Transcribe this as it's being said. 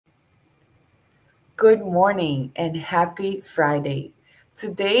Good morning and happy Friday.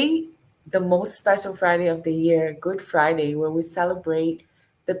 Today, the most special Friday of the year, Good Friday, where we celebrate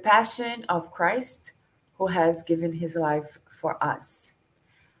the passion of Christ who has given his life for us.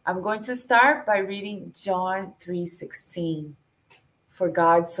 I'm going to start by reading John 3:16. For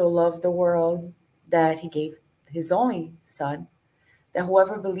God so loved the world that he gave his only son, that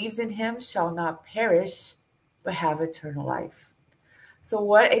whoever believes in him shall not perish but have eternal life. So,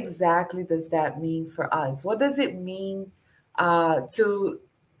 what exactly does that mean for us? What does it mean to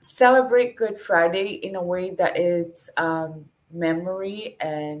celebrate Good Friday in a way that it's memory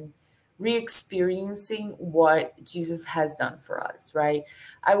and re experiencing what Jesus has done for us, right?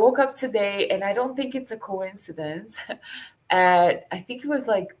 I woke up today and I don't think it's a coincidence. At I think it was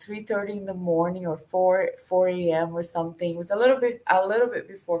like 3:30 in the morning or 4 a.m. or something. It was a little bit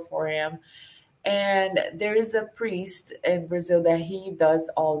before 4 a.m. And there is a priest in Brazil that he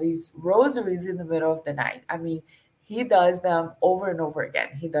does all these rosaries in the middle of the night. I mean, he does them over and over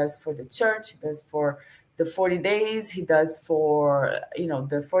again. He does for the church, he does for the 40 days, he does for,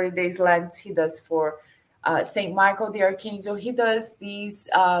 the 40 days Lent, he does for St. Michael the Archangel. He does these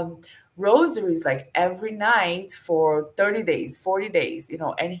rosaries like every night for 30 days, 40 days,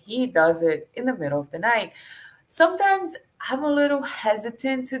 and he does it in the middle of the night. Sometimes I'm a little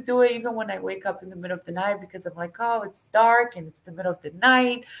hesitant to do it even when I wake up in the middle of the night because I'm like, oh, it's dark and it's the middle of the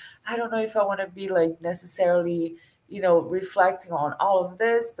night. I don't know if I want to be like necessarily, reflecting on all of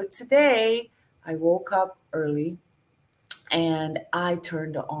this. But today I woke up early and I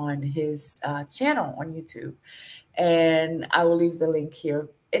turned on his channel on YouTube. And I will leave the link here.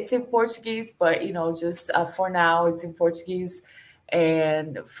 It's in Portuguese, but just for now, it's in Portuguese.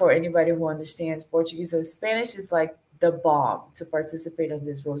 And for anybody who understands Portuguese or Spanish, it's like the bomb to participate in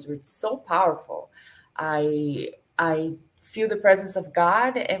this rosary. It's so powerful. I feel the presence of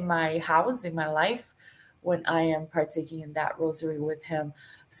God in my house, in my life, when I am partaking in that rosary with Him.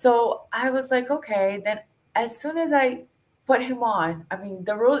 So I was like, okay. Then as soon as I put him on, I mean,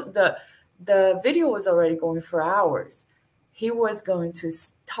 the video was already going for hours. He was going to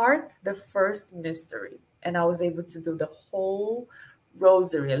start the first mystery, and I was able to do the whole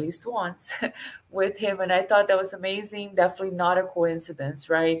rosary at least once with him. And I thought that was amazing. Definitely not a coincidence,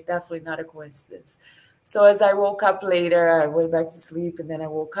 right? Definitely not a coincidence. So as I woke up later, I went back to sleep, and then I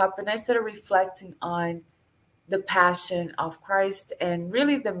woke up and I started reflecting on the passion of Christ and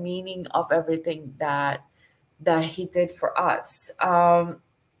really the meaning of everything that he did for us.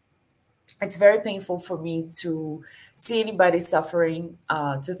 It's very painful for me to see anybody suffering,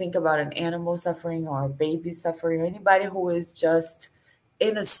 to think about an animal suffering or a baby suffering, or anybody who is just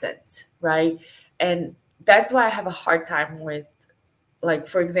innocent, right? And that's why I have a hard time with, like,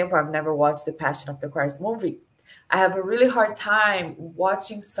 for example, I've never watched the Passion of the Christ movie. I have a really hard time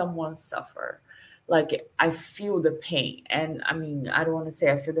watching someone suffer. Like, I feel the pain. And I mean, I don't want to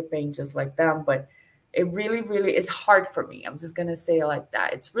say I feel the pain just like them, but it really, really is hard for me. I'm just going to say it like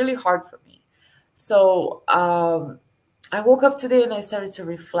that. It's really hard for me. So, I woke up today and I started to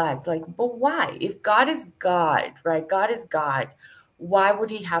reflect, like, but why? If God is God, right? God is God. Why would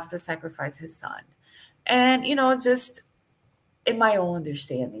he have to sacrifice his son? And, just in my own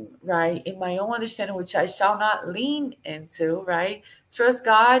understanding, right? In my own understanding, which I shall not lean into, right? Trust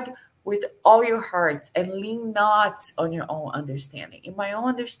God with all your heart and lean not on your own understanding. In my own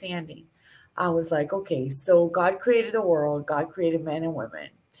understanding, I was like, okay, so God created the world, God created man and women,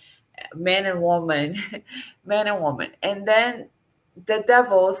 man and woman, man and woman. And then the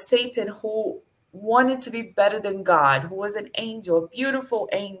devil, Satan, who wanted to be better than God, who was an angel, a beautiful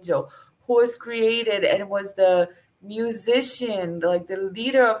angel, who was created and was the musician, like the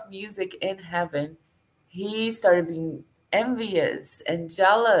leader of music in heaven, he started being envious and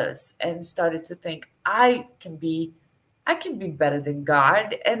jealous and started to think, I can be better than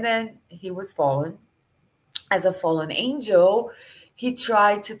God. And then he was fallen as a fallen angel. He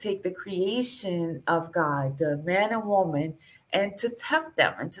tried to take the creation of God, the man and woman, and to tempt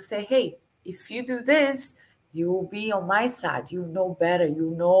them and to say, hey, if you do this, you will be on my side. You know better.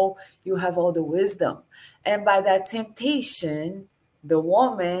 You know you have all the wisdom. And by that temptation, the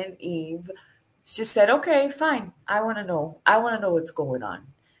woman, Eve, she said, okay, fine. I want to know. I want to know what's going on.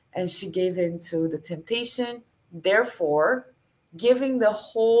 And she gave in to the temptation. Therefore, giving the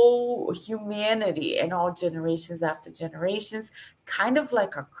whole humanity and all generations after generations kind of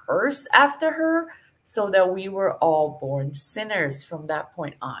like a curse after her, so that we were all born sinners from that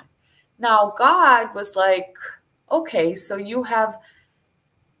point on. Now, God was like, okay, so you have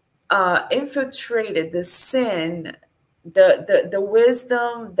infiltrated the sin, the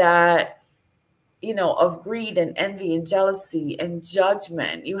wisdom that of greed and envy and jealousy and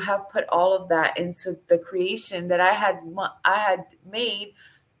judgment. You have put all of that into the creation that I had made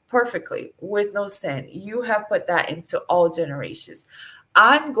perfectly with no sin. You have put that into all generations.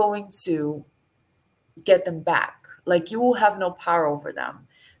 I'm going to get them back. Like, you will have no power over them.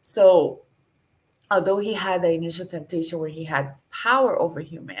 So, although he had the initial temptation where he had power over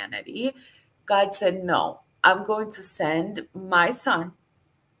humanity, God said, no, I'm going to send my son,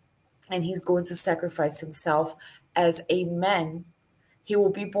 and he's going to sacrifice himself as a man. He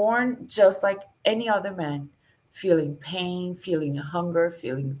will be born just like any other man, feeling pain, feeling hunger,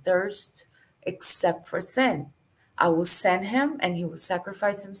 feeling thirst, except for sin. I will send him and he will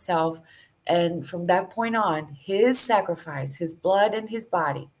sacrifice himself. And from that point on, his sacrifice, his blood and his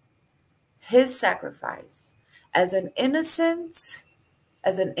body, his sacrifice as an innocent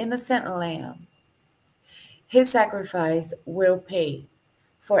lamb, his sacrifice will pay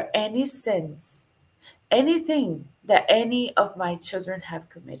for any sins, anything that any of my children have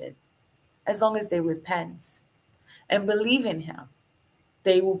committed. As long as they repent and believe in him,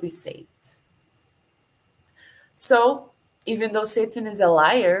 they will be saved. So, even though Satan is a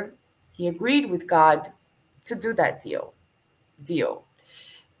liar, he agreed with God to do that deal.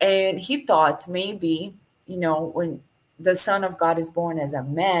 And he thought maybe, when the Son of God is born as a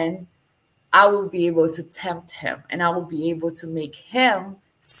man, I will be able to tempt him and I will be able to make him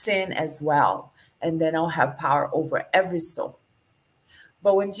sin as well. And then I'll have power over every soul.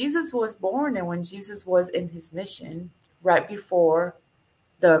 But when Jesus was born and when Jesus was in his mission, right before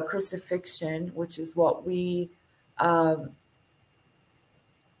the crucifixion, which is what we um,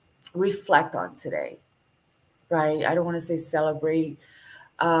 reflect on today, right? I don't want to say celebrate,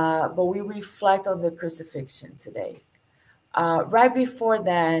 but we reflect on the crucifixion today. Right before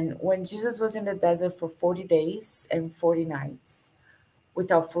then, when Jesus was in the desert for 40 days and 40 nights,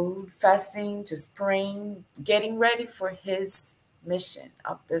 without food, fasting, just praying, getting ready for his mission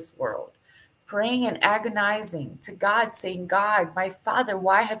of this world, praying and agonizing to God, saying, God, my Father,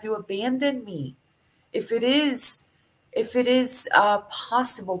 why have you abandoned me? If it is, if it is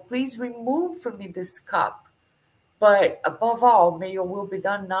possible, please remove from me this cup. But above all, may your will be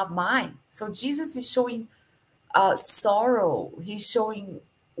done, not mine. So Jesus is showing sorrow. He's showing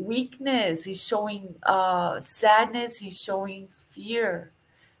weakness. He's showing sadness. He's showing fear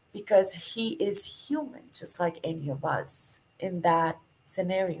because he is human, just like any of us in that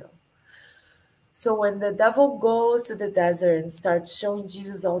scenario. So when the devil goes to the desert and starts showing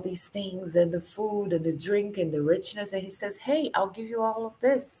Jesus all these things and the food and the drink and the richness, and he says, hey, I'll give you all of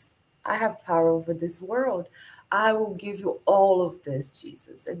this. I have power over this world. I will give you all of this,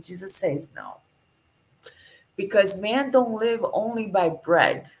 Jesus. And Jesus says, no, because man don't live only by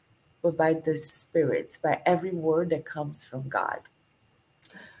bread, but by the spirits, by every word that comes from God.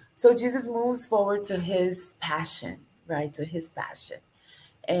 So Jesus moves forward to his passion, right? To his passion.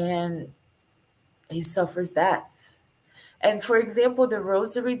 And he suffers death. And for example, the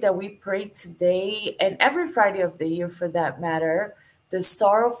rosary that we pray today and every Friday of the year for that matter, the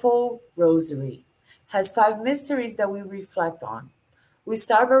sorrowful rosary, has 5 mysteries that we reflect on. We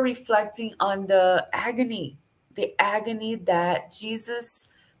start by reflecting on the agony that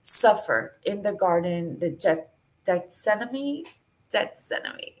Jesus suffered in the garden, the Gethsemane.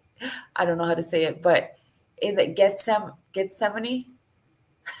 I don't know how to say it, but in the Gethsemane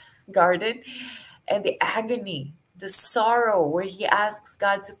garden, and the agony, the sorrow, where he asks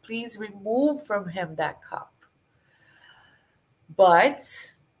God to please remove from him that cup. But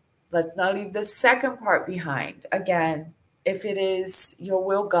let's not leave the second part behind. Again, if it is your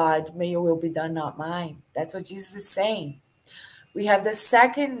will, God, may your will be done, not mine. That's what Jesus is saying. We have the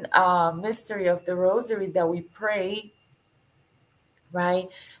second mystery of the rosary that we pray, right?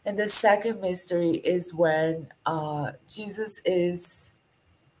 And the second mystery is when Jesus is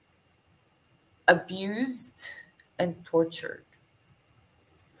abused and tortured.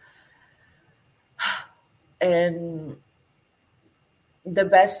 And the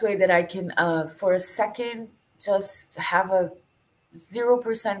best way that I can, for a second, just have a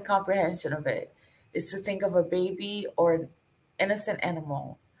 0% comprehension of it is to think of a baby or an innocent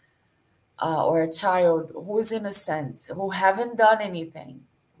animal or a child who is innocent, who haven't done anything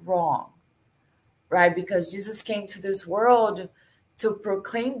wrong, right? Because Jesus came to this world to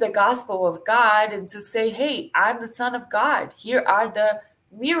proclaim the gospel of God and to say, hey, I'm the Son of God. Here are the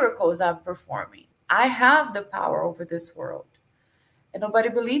miracles I'm performing. I have the power over this world. And nobody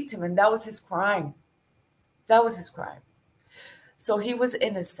believed him, and that was his crime. That was his crime. So he was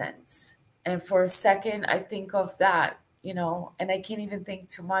innocent. And for a second, I think of that, and I can't even think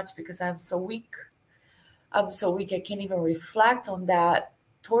too much because I'm so weak. I'm so weak, I can't even reflect on that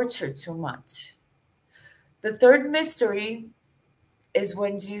torture too much. The third mystery is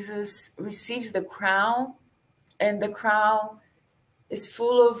when Jesus receives the crown, and the crown is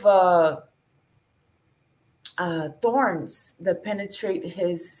full of thorns that penetrate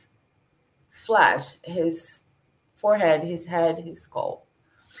his flesh, his forehead, his head, his skull.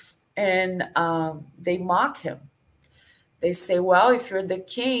 And they mock him. They say, well, if you're the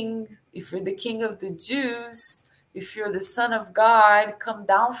king, if you're the king of the Jews, if you're the Son of God, come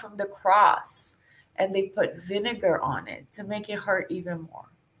down from the cross. And they put vinegar on it to make it hurt even more.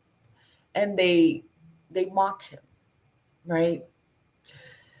 And they mock him, right?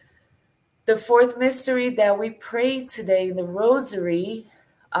 The fourth mystery that we pray today in the Rosary,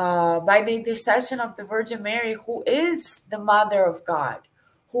 by the intercession of the Virgin Mary, who is the Mother of God,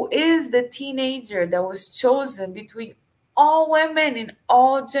 who is the teenager that was chosen between all women in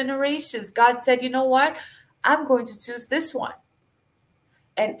all generations. God said, you know what? I'm going to choose this one.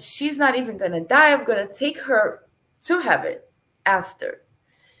 And she's not even going to die. I'm going to take her to heaven after.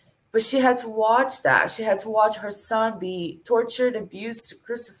 But she had to watch that. She had to watch her son be tortured, abused,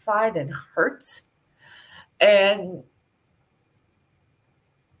 crucified, and hurt. And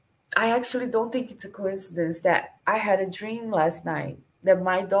I actually don't think it's a coincidence that I had a dream last night that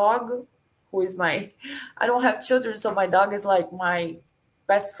my dog, who is I don't have children, so my dog is like my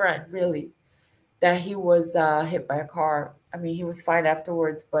best friend, really, that he was hit by a car. I mean, he was fine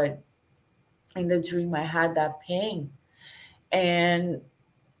afterwards, but in the dream, I had that pain. And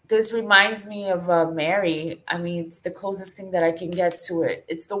this reminds me of Mary. I mean, it's the closest thing that I can get to it.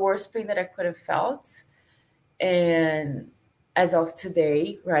 It's the worst pain that I could have felt. And as of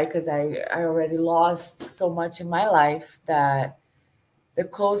today, right, because I already lost so much in my life, that the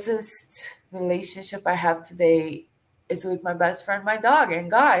closest relationship I have today is with my best friend, my dog, and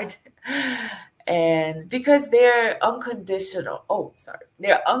God. And because they're unconditional,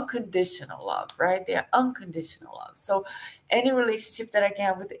 they're unconditional love, right? They're unconditional love. So any relationship that I can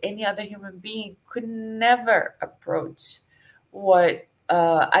have with any other human being could never approach what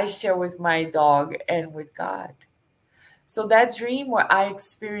I share with my dog and with God. So that dream where I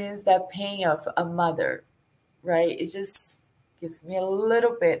experienced that pain of a mother, right? It just gives me a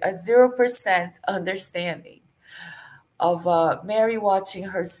little bit, a 0% understanding of Mary watching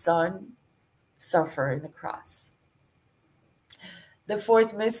her son suffer in the cross. The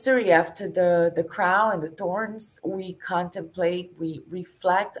fourth mystery, after the crown and the thorns, we contemplate, we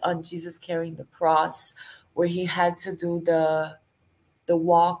reflect on Jesus carrying the cross, where he had to do the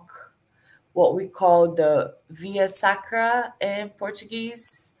walk, what we call the Via Sacra in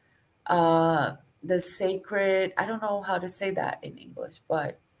Portuguese, the sacred, I don't know how to say that in English,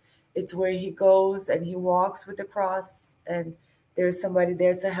 but it's where he goes and he walks with the cross, and there's somebody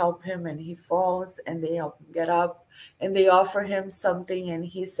there to help him, and he falls and they help him get up, and they offer him something and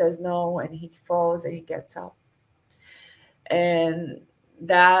he says no, and he falls and he gets up. And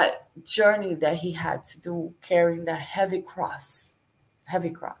that journey that he had to do carrying that heavy cross.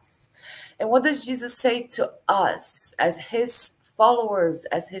 And what does Jesus say to us as his followers,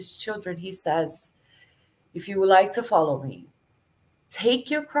 as his children? He says, if you would like to follow me, take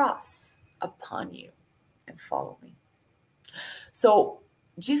your cross upon you and follow me. So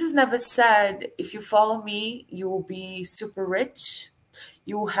Jesus never said, if you follow me, you will be super rich.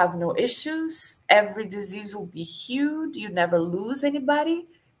 You will have no issues. Every disease will be healed. You never lose anybody.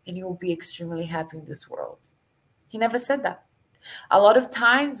 And you will be extremely happy in this world. He never said that. A lot of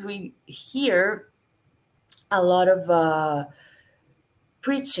times we hear a lot of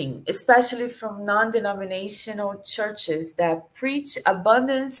preaching, especially from non-denominational churches that preach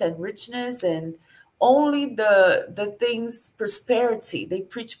abundance and richness and only the things prosperity. They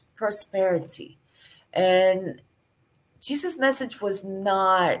preach prosperity. And Jesus' message was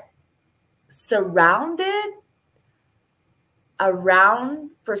not surrounded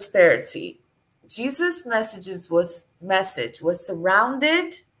around prosperity. Jesus' message was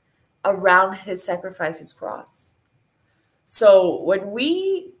surrounded around his sacrifice, his cross. So when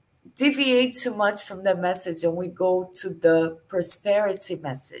we deviate too much from the message and we go to the prosperity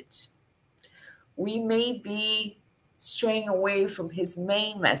message, we may be straying away from his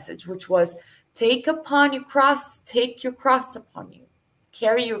main message, which was take your cross upon you,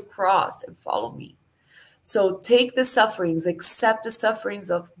 carry your cross and follow me. So take the sufferings, accept the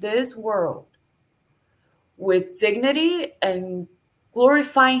sufferings of this world with dignity and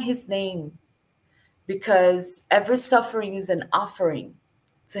glorifying his name, because every suffering is an offering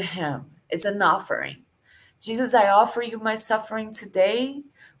to him. It's an offering. Jesus, I offer you my suffering today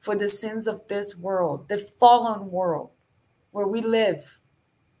for the sins of this world, the fallen world where we live.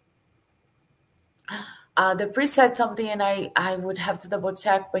 The priest said something, and I would have to double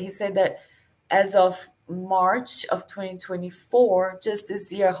check, but he said that as of March of 2024, just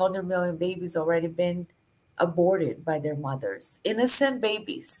this year, 100 million babies already been aborted by their mothers. Innocent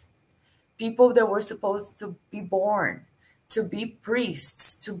babies, people that were supposed to be born, to be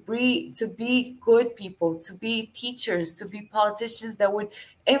priests, to be good people, to be teachers, to be politicians that would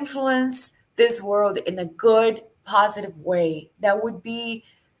influence this world in a good, positive way, that were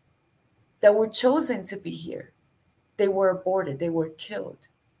chosen to be here. They were aborted, they were killed.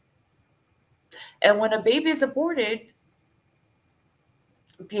 And when a baby is aborted,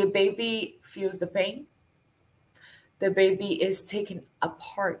 the baby feels the pain. The baby is taken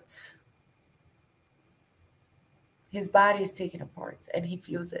apart. His body is taken apart and he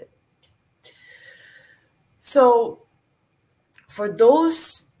feels it. So, for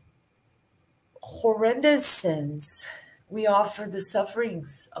those horrendous sins, we offer the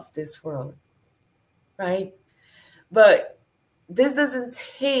sufferings of this world, right? But this doesn't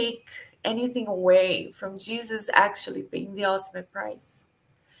take anything away from Jesus actually paying the ultimate price,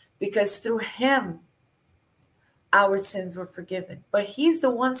 because through him, our sins were forgiven. But he's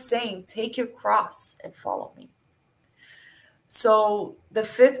the one saying, take your cross and follow me. So the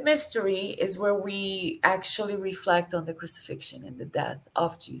fifth mystery is where we actually reflect on the crucifixion and the death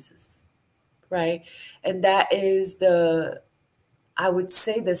of Jesus, right? And that is I would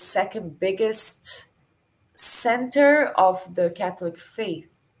say, the second biggest center of the Catholic faith,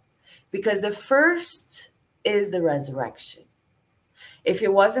 because the first is the resurrection. If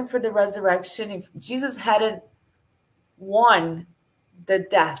it wasn't for the resurrection, if Jesus hadn't won the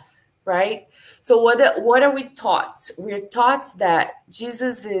death, right? So what are we taught? We're taught that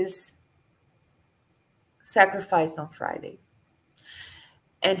Jesus is sacrificed on Friday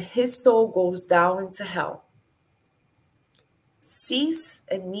and his soul goes down into hell, sees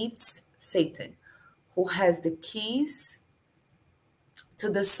and meets Satan, who has the keys to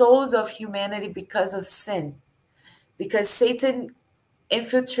the souls of humanity because of sin, because Satan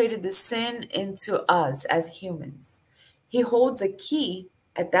infiltrated the sin into us as humans. He holds a key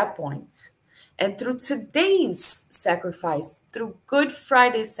at that point. And through today's sacrifice, through Good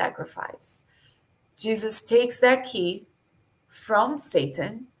Friday's sacrifice, Jesus takes that key from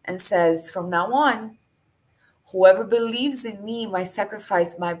Satan and says, from now on, whoever believes in me, my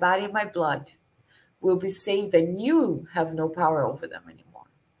sacrifice, my body, and my blood, will be saved, and you have no power over them anymore.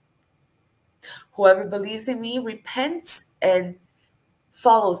 Whoever believes in me, repents, and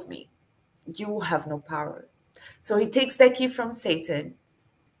follows me, you have no power. So he takes that key from Satan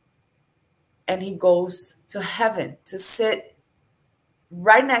and he goes to heaven to sit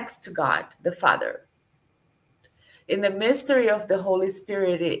right next to God, the Father. In the mystery of the Holy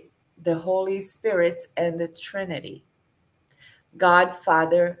Spirit and the Trinity. God,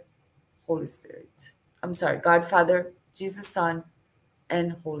 Father, Holy Spirit. I'm sorry, God, Father, Jesus, Son,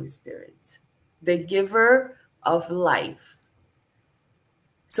 and Holy Spirit. The giver of life.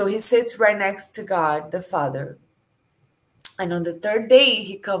 So he sits right next to God, the Father. And on the third day,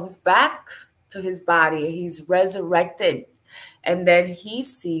 he comes back to his body. He's resurrected. And then he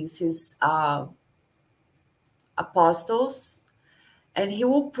sees his apostles. And he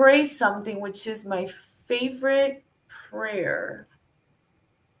will pray something which is my favorite prayer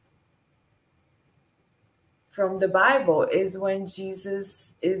from the Bible, is when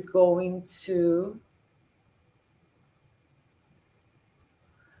Jesus is going to...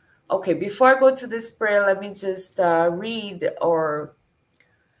 Okay, before I go to this prayer, let me just read, or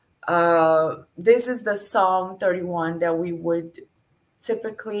this is the Psalm 31 that we would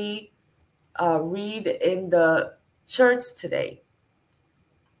typically read in the church today.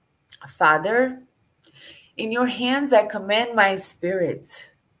 Father, in your hands I commend my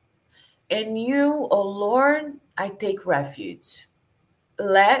spirit. In you, O Lord, I take refuge.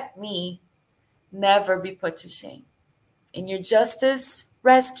 Let me never be put to shame. In your justice,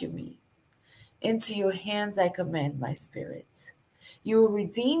 rescue me. Into your hands I commend my spirit. You will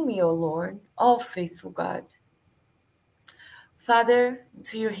redeem me, O Lord, O faithful God. Father,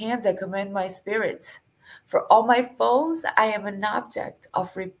 into your hands I commend my spirit. For all my foes, I am an object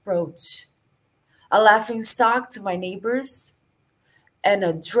of reproach, a laughing stock to my neighbors, and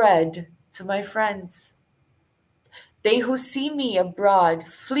a dread to my friends. They who see me abroad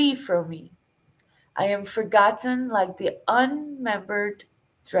flee from me. I am forgotten like the unmembered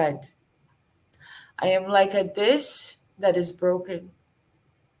thread. I am like a dish that is broken.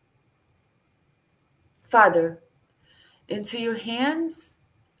 Father, into your hands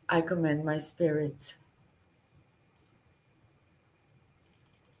I commend my spirit.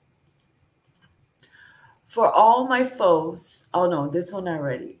 For all my foes, oh no, this one I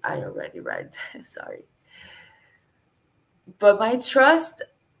already read, sorry. But my trust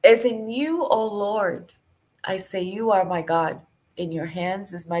is in you, O Lord. I say, you are my God. In your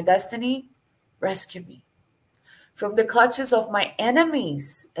hands is my destiny. Rescue me from the clutches of my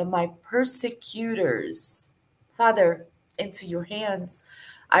enemies and my persecutors. Father, into your hands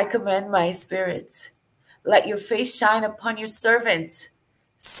I commend my spirit. Let your face shine upon your servant.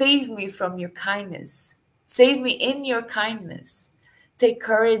 Save me from your kindness. Save me in your kindness. Take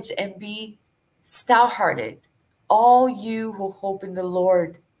courage and be stout-hearted, all you who hope in the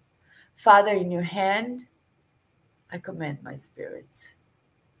Lord. Father, in your hand I commend my spirit.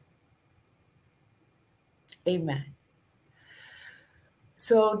 Amen.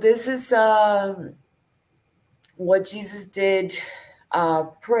 So this is what Jesus did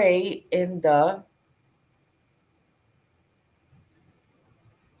pray in the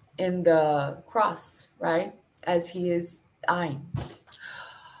cross, right? As he is dying.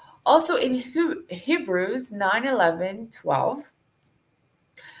 Also in Hebrews 9:11-12,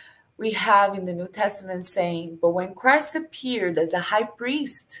 we have in the New Testament saying, but when Christ appeared as a high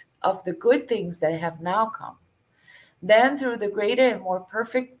priest of the good things that have now come, then through the greater and more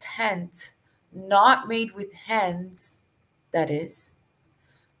perfect tent, not made with hands, that is,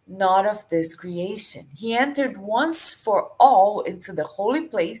 not of this creation, he entered once for all into the holy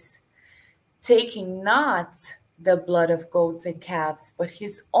place, taking not the blood of goats and calves, but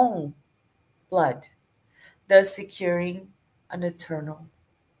his own blood, thus securing an eternal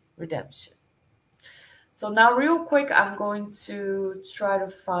redemption. So now real quick, I'm going to try to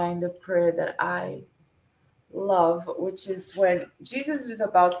find a prayer that I love, which is when Jesus is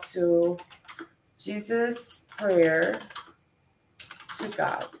about to, Jesus' prayer to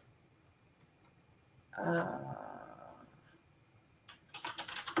God.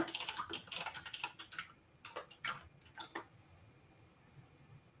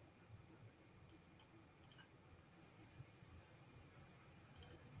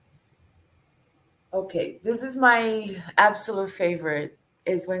 Okay, this is my absolute favorite,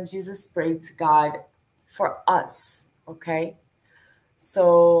 is when Jesus prayed to God for us, okay?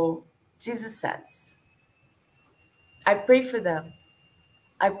 So Jesus says, I pray for them.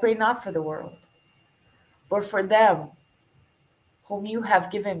 I pray not for the world, but for them whom you have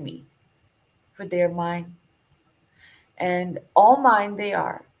given me, for they are mine. And all mine they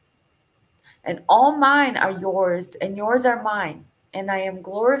are. And all mine are yours, and yours are mine. And I am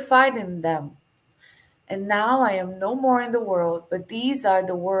glorified in them. And now I am no more in the world, but these are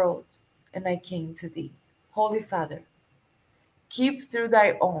the world, and I came to thee. Holy Father, keep through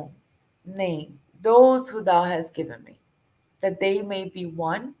thy own name those who thou hast given me, that they may be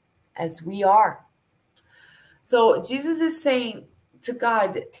one as we are. So Jesus is saying to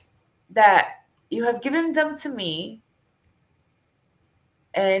God that you have given them to me,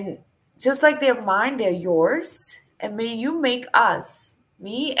 and just like they're mine, they're yours, and may you make us,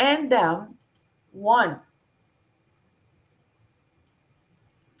 me and them, one.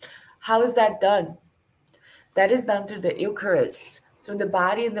 How is that done? That is done through the Eucharist, through the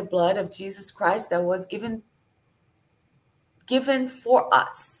body and the blood of Jesus Christ that was given for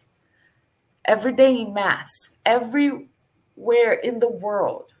us. Every day in Mass, everywhere in the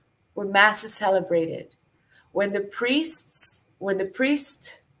world where Mass is celebrated, when the priest,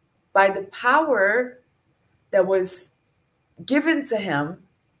 by the power that was given to him,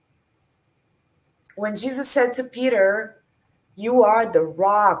 when Jesus said to Peter, you are the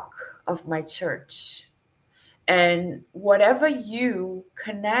rock of my church, and whatever you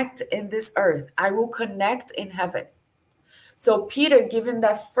connect in this earth, I will connect in heaven. So Peter, given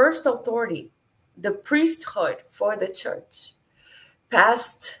that first authority, the priesthood for the church,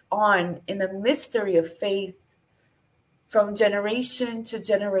 passed on in a mystery of faith from generation to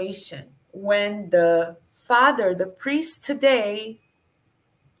generation. When the Father, the priest today,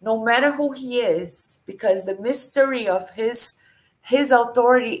 no matter who he is, because the mystery of his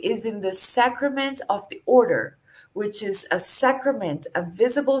authority is in the sacrament of the order, which is a sacrament, a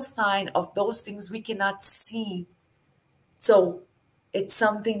visible sign of those things we cannot see. So it's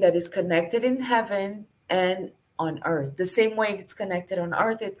something that is connected in heaven and on earth. The same way it's connected on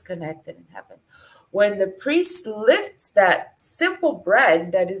earth, it's connected in heaven. When the priest lifts that simple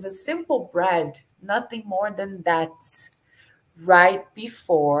bread, that is a simple bread, nothing more than that, right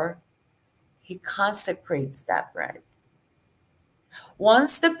before he consecrates that bread.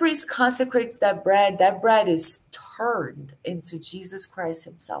 Once the priest consecrates that bread is turned into Jesus Christ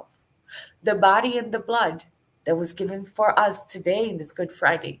himself, the body and the blood that was given for us today in this Good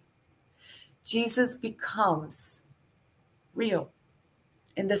Friday. Jesus becomes real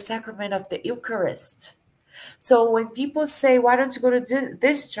in the sacrament of the Eucharist. So when people say, why don't you go to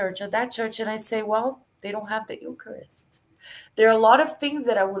this church or that church? And I say, well, they don't have the Eucharist. There are a lot of things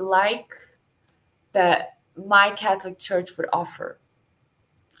that I would like that my Catholic Church would offer.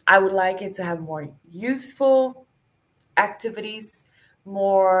 I would like it to have more youthful activities,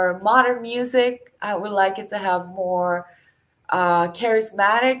 more modern music. I would like it to have more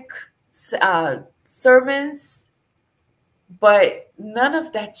charismatic sermons, but none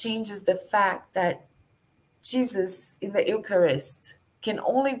of that changes the fact that Jesus in the Eucharist can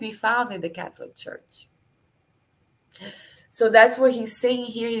only be found in the Catholic Church. So that's what he's saying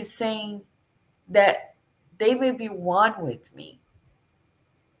here. He's saying that they may be one with me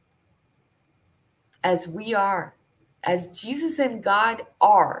as we are, as Jesus and God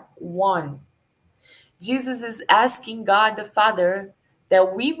are one. Jesus is asking God the Father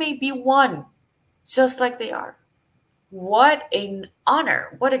that we may be one, just like they are. What an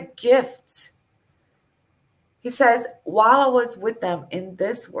honor, what a gift. He says, while I was with them in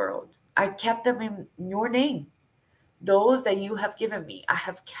this world, I kept them in your name. Those that you have given me, I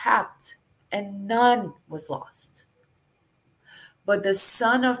have kept, and none was lost. But the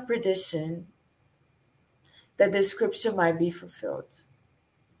son of perdition, that the scripture might be fulfilled.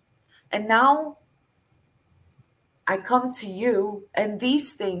 And now I come to you, and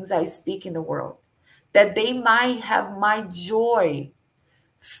these things I speak in the world, that they might have my joy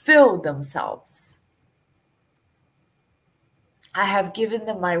fill themselves. I have given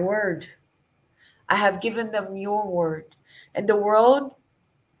them my word. I have given them your word. And the world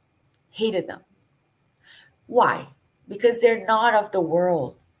hated them. Why? Because they're not of the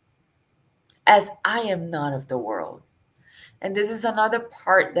world, as I am not of the world. And this is another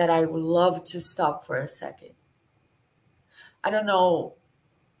part that I would love to stop for a second. I don't know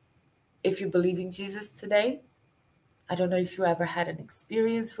if you believe in Jesus today. I don't know if you ever had an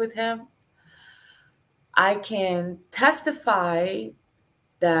experience with him. I can testify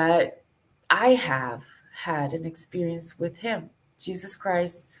that I have had an experience with him, Jesus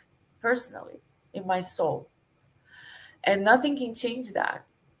Christ, personally, in my soul. And nothing can change that.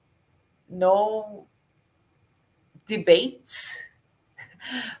 No debates,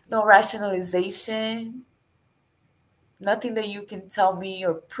 no rationalization, nothing that you can tell me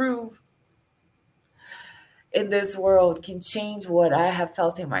or prove in this world can change what I have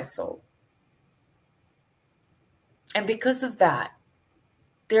felt in my soul. And because of that,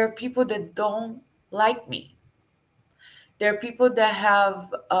 there are people that don't like me. There are people that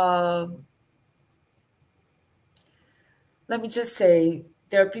have, let me just say,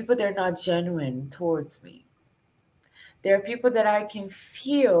 there are people that are not genuine towards me. There are people that I can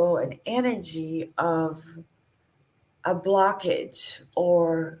feel an energy of a blockage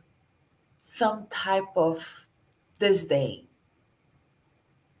or some type of disdain.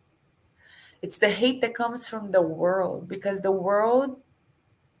 It's the hate that comes from the world, because the world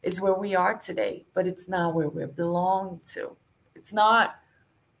is where we are today, but it's not where we belong to. It's not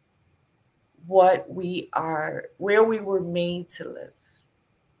what we are, where we were made to live.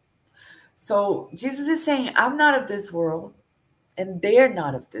 So Jesus is saying, I'm not of this world, and they're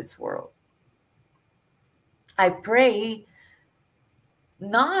not of this world. I pray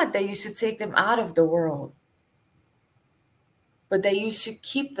not that you should take them out of the world, but that you should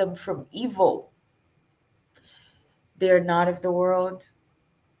keep them from evil. They are not of the world.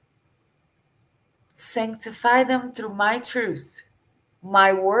 Sanctify them through my truth.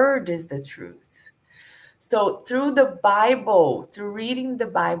 My word is the truth. So through the Bible, through reading the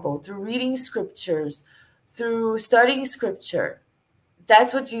Bible, through reading scriptures, through studying scripture,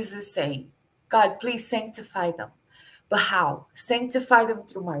 that's what Jesus is saying. God, please sanctify them. But how? Sanctify them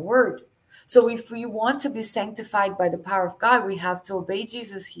through my word. So if we want to be sanctified by the power of God, we have to obey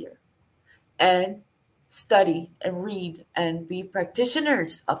Jesus here and study and read and be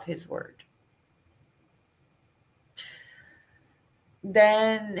practitioners of his word.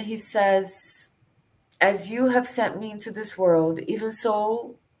 Then he says, as you have sent me into this world, even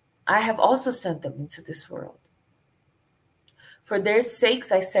so I have also sent them into this world. For their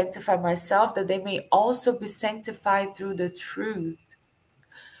sakes I sanctify myself, that they may also be sanctified through the truth.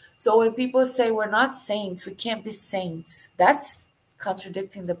 So when people say we're not saints, we can't be saints, that's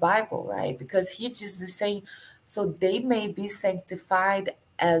contradicting the Bible, right? Because he just is saying, so they may be sanctified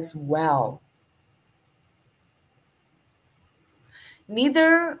as well.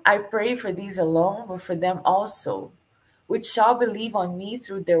 Neither I pray for these alone, but for them also, which shall believe on me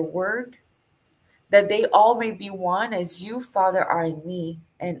through their word, that they all may be one, as you, Father, are in me,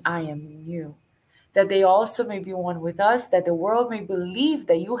 and I am in you, that they also may be one with us, that the world may believe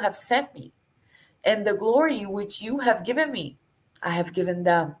that you have sent me, and the glory which you have given me, I have given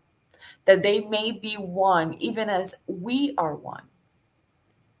them, that they may be one, even as we are one.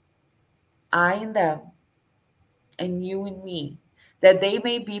 I in them, and you in me, that they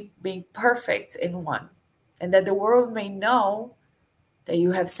may be perfect in one, and that the world may know that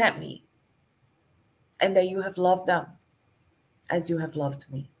you have sent me and that you have loved them as you have loved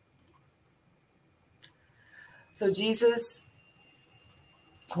me. So Jesus,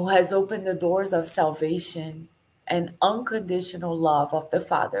 who has opened the doors of salvation and unconditional love of the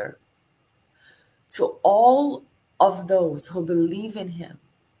Father to all of those who believe in him,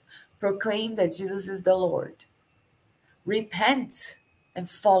 proclaim that Jesus is the Lord. Repent and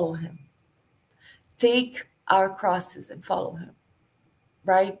follow him. Take our crosses and follow him,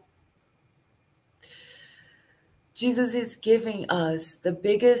 right? Jesus is giving us the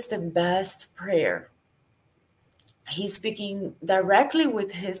biggest and best prayer. He's speaking directly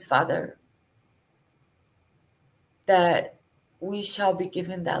with his Father that we shall be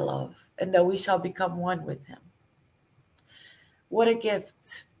given that love and that we shall become one with him. What a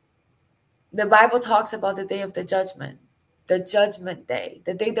gift. The Bible talks about the day of the judgment, the judgment day,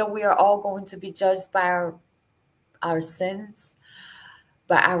 the day that we are all going to be judged by our sins,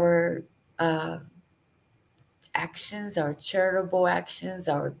 by our actions, our charitable actions,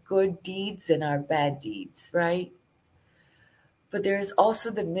 our good deeds and our bad deeds, right? But there is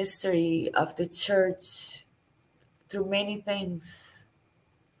also the mystery of the church through many things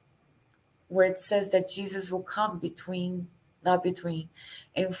where it says that Jesus will come in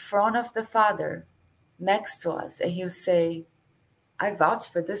front of the Father next to us, and he'll say, I vouch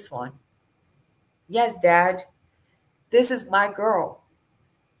for this one. Yes, Dad, this is my girl.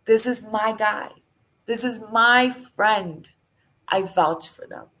 This is my guy. This is my friend. I vouch for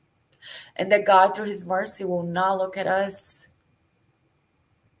them. And that God, through his mercy, will not look at us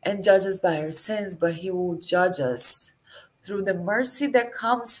and judge us by our sins, but he will judge us through the mercy that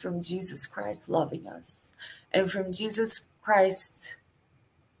comes from Jesus Christ loving us and from Jesus Christ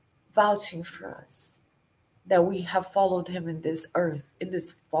vouching for us, that we have followed him in this earth, in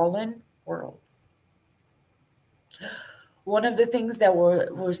this fallen world. One of the things that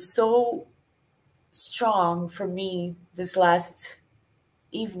were so strong for me this last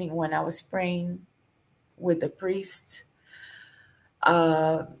evening when I was praying with the priest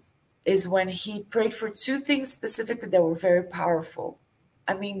is when he prayed for two things specifically that were very powerful.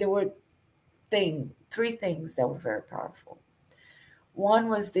 I mean, there were three things that were very powerful. One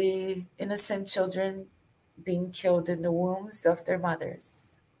was the innocent children being killed in the wombs of their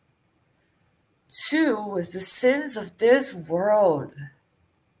mothers. Two was the sins of this world.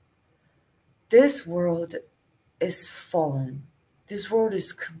 This world is fallen. This world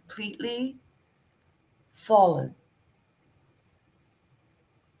is completely fallen.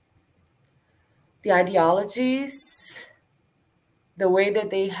 The ideologies, the way that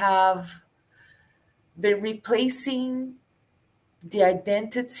they have been replacing the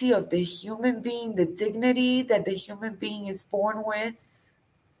identity of the human being, the dignity that the human being is born with,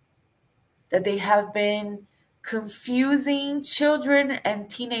 that they have been confusing children and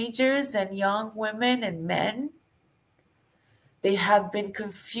teenagers and young women and men. They have been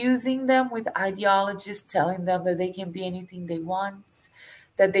confusing them with ideologies telling them that they can be anything they want,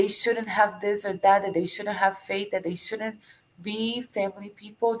 that they shouldn't have this or that they shouldn't have faith, that they shouldn't be family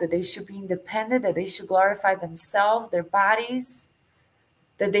people, that they should be independent, that they should glorify themselves, their bodies,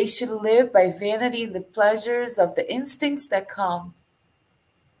 that they should live by vanity and the pleasures of the instincts that come.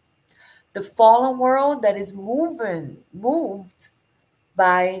 The fallen world that is moved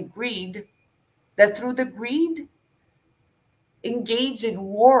by greed, that through the greed engage in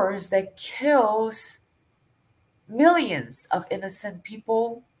wars that kills millions of innocent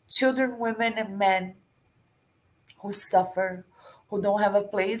people, children, women, and men who suffer, who don't have a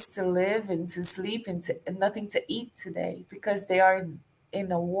place to live and to sleep and nothing to eat today because they are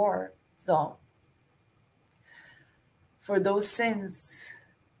in a war zone. For those sins,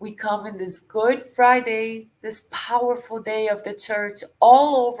 we come in this Good Friday, this powerful day of the church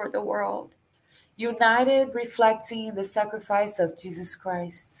all over the world, united, reflecting the sacrifice of Jesus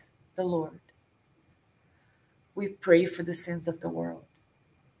Christ, the Lord. We pray for the sins of the world.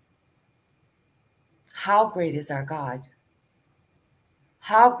 How great is our God?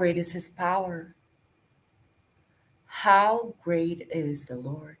 How great is his power? How great is the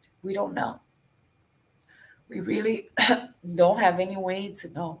Lord? We don't know. We really don't have any way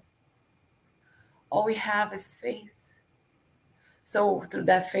to know. All we have is faith. So through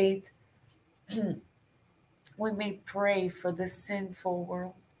that faith, we may pray for the sinful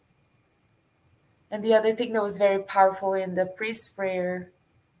world. And the other thing that was very powerful in the priest's prayer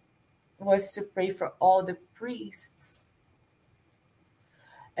was to pray for all the priests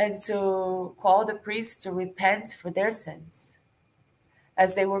and to call the priests to repent for their sins,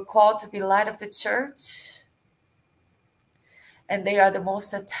 as they were called to be light of the church, and they are the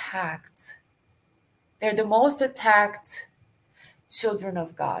most attacked. They're the most attacked children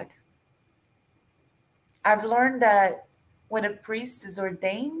of God. I've learned that when a priest is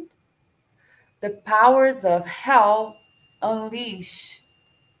ordained, the powers of hell unleash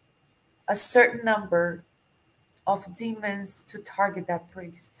a certain number of demons to target that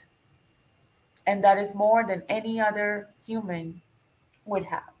priest. And that is more than any other human would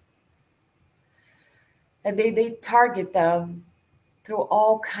have. And they target them through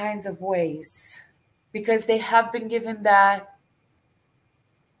all kinds of ways because they have been given that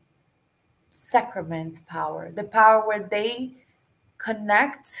sacrament power, the power where they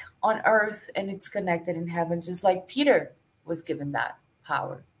connect on earth and it's connected in heaven, just like Peter was given that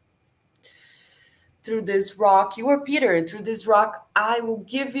power. Through this rock, you are Peter, through this rock, I will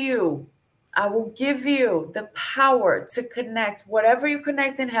give you the power to connect whatever you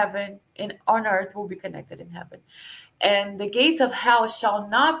connect in heaven and on earth will be connected in heaven. And the gates of hell shall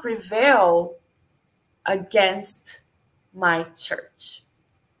not prevail against my church.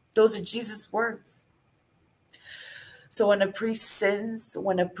 Those are Jesus' words. So when a priest sins,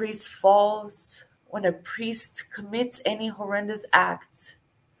 when a priest falls, when a priest commits any horrendous act,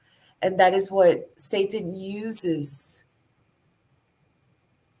 and that is what Satan uses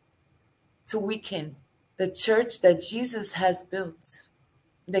to weaken the church that Jesus has built,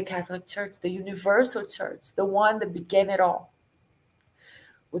 the Catholic Church, the universal church, the one that began it all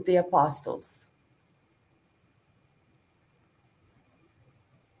with the apostles.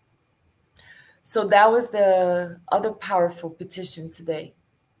 So that was the other powerful petition today,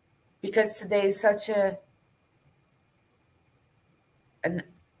 because today is such an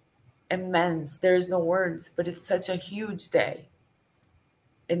immense, there's no words, but it's such a huge day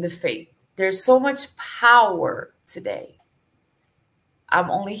in the faith. There's so much power today.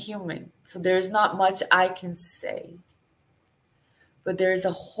 I'm only human, so there's not much I can say. But there's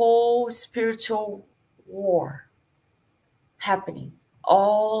a whole spiritual war happening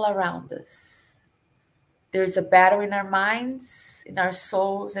all around us. There's a battle in our minds, in our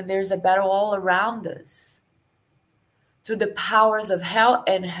souls, and there's a battle all around us through the powers of hell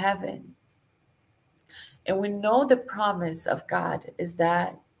and heaven. And we know the promise of God is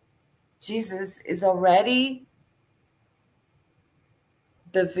that Jesus is already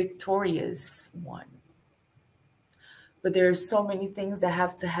the victorious one. But there are so many things that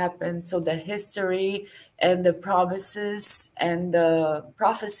have to happen so that history and the promises and the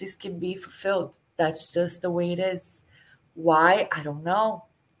prophecies can be fulfilled. That's just the way it is. Why? I don't know.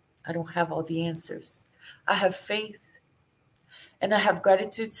 I don't have all the answers. I have faith. And I have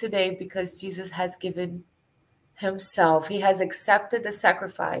gratitude today because Jesus has given himself. He has accepted the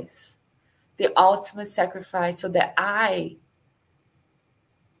sacrifice, the ultimate sacrifice, so that I,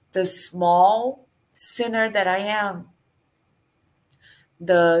 the small sinner that I am,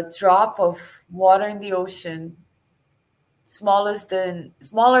 the drop of water in the ocean, smaller than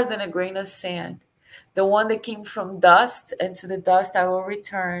a grain of sand, the one that came from dust, and to the dust I will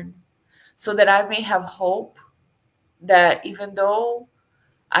return, so that I may have hope that even though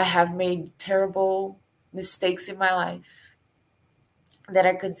I have made terrible mistakes in my life, that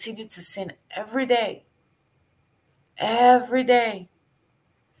I continue to sin every day,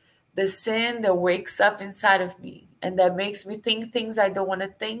 the sin that wakes up inside of me and that makes me think things I don't want to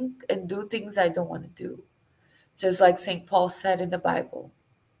think and do things I don't want to do. Just like St. Paul said in the Bible.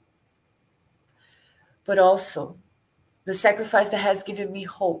 But also the sacrifice that has given me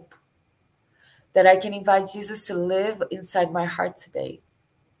hope, that I can invite Jesus to live inside my heart today,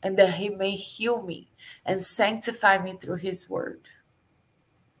 and that he may heal me and sanctify me through his word.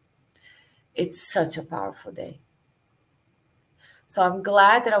 It's such a powerful day. So I'm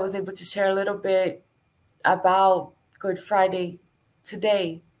glad that I was able to share a little bit about Good Friday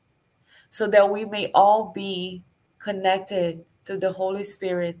today, so that we may all be connected to the Holy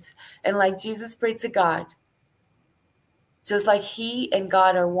Spirit. And like Jesus prayed to God, just like he and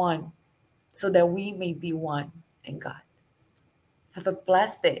God are one, so that we may be one in God. Have a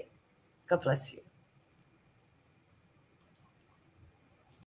blessed day. God bless you.